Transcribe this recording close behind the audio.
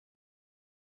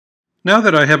Now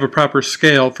that I have a proper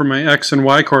scale for my x and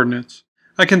y coordinates,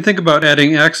 I can think about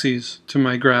adding axes to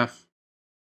my graph.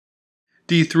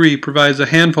 D3 provides a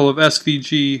handful of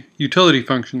SVG utility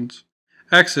functions.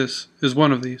 Axis is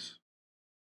one of these.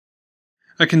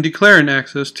 I can declare an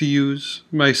axis to use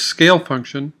my scale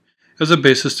function as a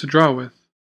basis to draw with.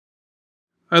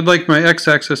 I'd like my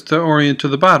x-axis to orient to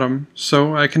the bottom,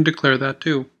 so I can declare that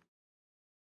too.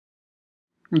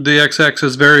 The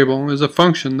x-axis variable is a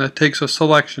function that takes a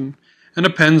selection and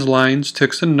appends lines,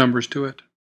 ticks, and numbers to it.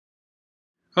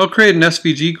 I'll create an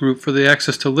SVG group for the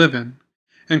axis to live in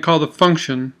and call the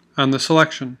function on the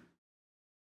selection.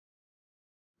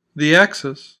 The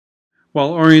axis,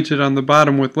 while oriented on the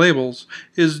bottom with labels,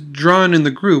 is drawn in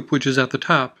the group which is at the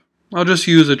top. I'll just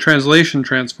use a translation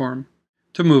transform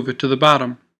to move it to the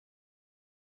bottom.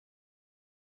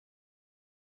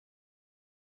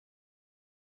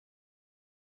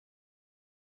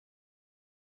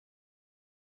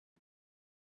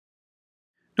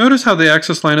 Notice how the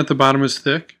axis line at the bottom is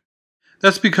thick?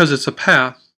 That's because it's a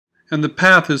path, and the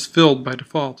path is filled by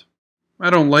default.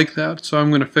 I don't like that, so I'm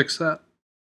going to fix that.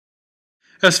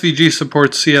 SVG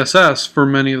supports CSS for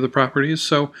many of the properties,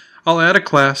 so I'll add a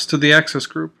class to the axis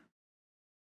group.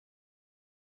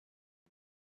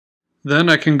 Then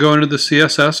I can go into the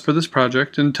CSS for this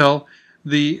project and tell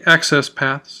the access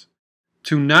paths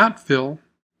to not fill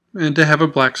and to have a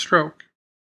black stroke.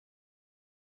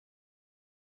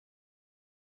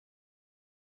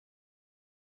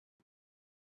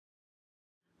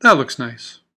 That looks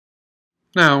nice.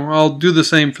 Now I'll do the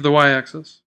same for the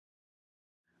y-axis.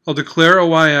 I'll declare a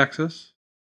y-axis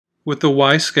with the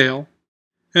y scale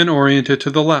and orient it to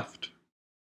the left.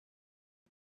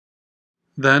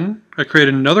 Then I create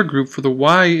another group for the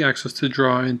y-axis to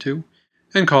draw into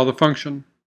and call the function.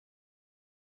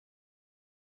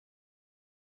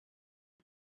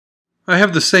 I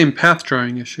have the same path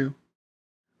drawing issue.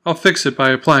 I'll fix it by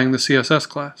applying the CSS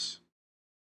class.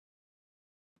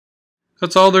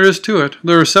 That's all there is to it.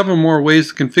 There are several more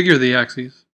ways to configure the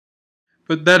axes,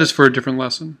 but that is for a different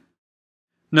lesson.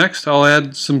 Next, I'll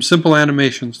add some simple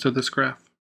animations to this graph.